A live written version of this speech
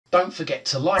Don't forget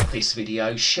to like this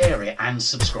video, share it and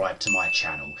subscribe to my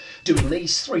channel. Doing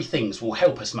these 3 things will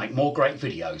help us make more great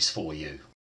videos for you.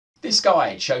 This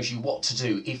guide shows you what to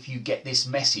do if you get this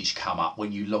message come up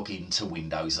when you log into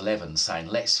Windows 11 saying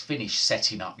let's finish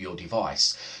setting up your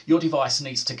device. Your device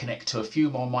needs to connect to a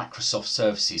few more Microsoft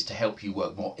services to help you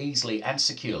work more easily and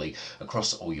securely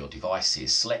across all your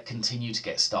devices. Select continue to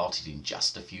get started in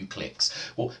just a few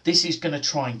clicks. Well, this is going to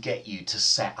try and get you to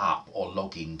set up or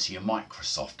log into your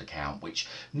Microsoft account, which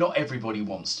not everybody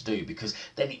wants to do because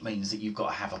then it means that you've got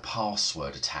to have a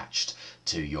password attached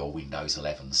to your Windows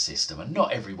 11 system, and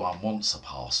not everyone wants a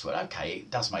password. Okay, it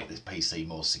does make the PC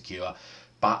more secure,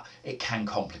 but it can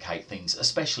complicate things,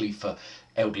 especially for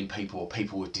elderly people or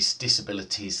people with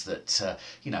disabilities that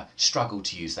struggle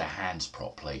to use their hands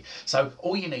properly. So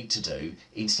all you need to do,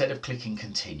 instead of clicking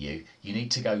continue, you need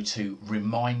to go to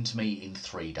remind me in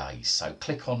 3 days. So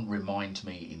click on remind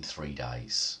me in 3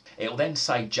 days. It'll then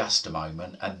say just a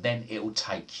moment, and then it'll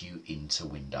take you into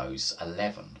Windows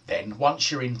 11. Then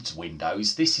once you're into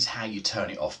Windows, this is how you turn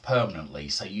it off permanently.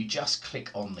 So you just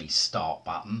click on the start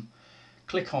button,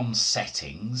 click on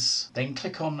settings, then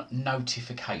click on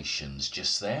notifications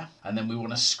just there, and then we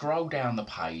want to scroll down the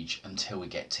page until we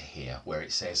get to here where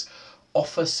it says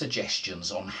offer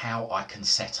suggestions on how I can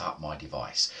set up my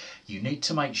device. You need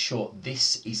to make sure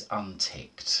this is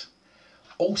unticked.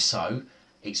 Also,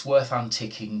 it's worth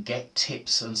unticking get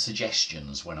tips and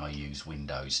suggestions when I use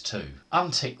Windows too.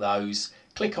 Untick those,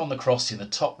 click on the cross in the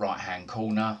top right hand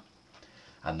corner,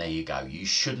 and there you go. You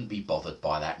shouldn't be bothered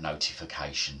by that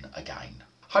notification again.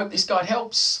 Hope this guide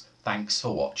helps. Thanks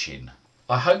for watching.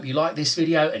 I hope you liked this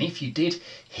video, and if you did,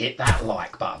 hit that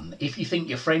like button. If you think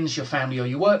your friends, your family or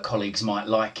your work colleagues might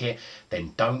like it,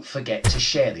 then don't forget to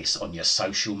share this on your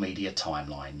social media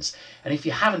timelines. And if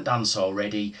you haven't done so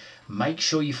already, make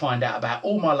sure you find out about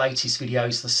all my latest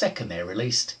videos the second they're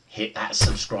released. Hit that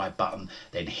subscribe button,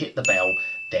 then hit the bell,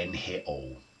 then hit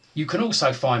all. You can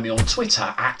also find me on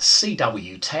Twitter at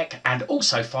CWTech, and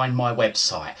also find my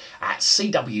website at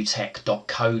cwtech.co.uk.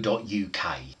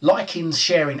 Liking,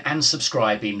 sharing and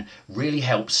subscribing really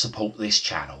helps support this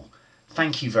channel.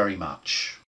 Thank you very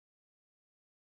much.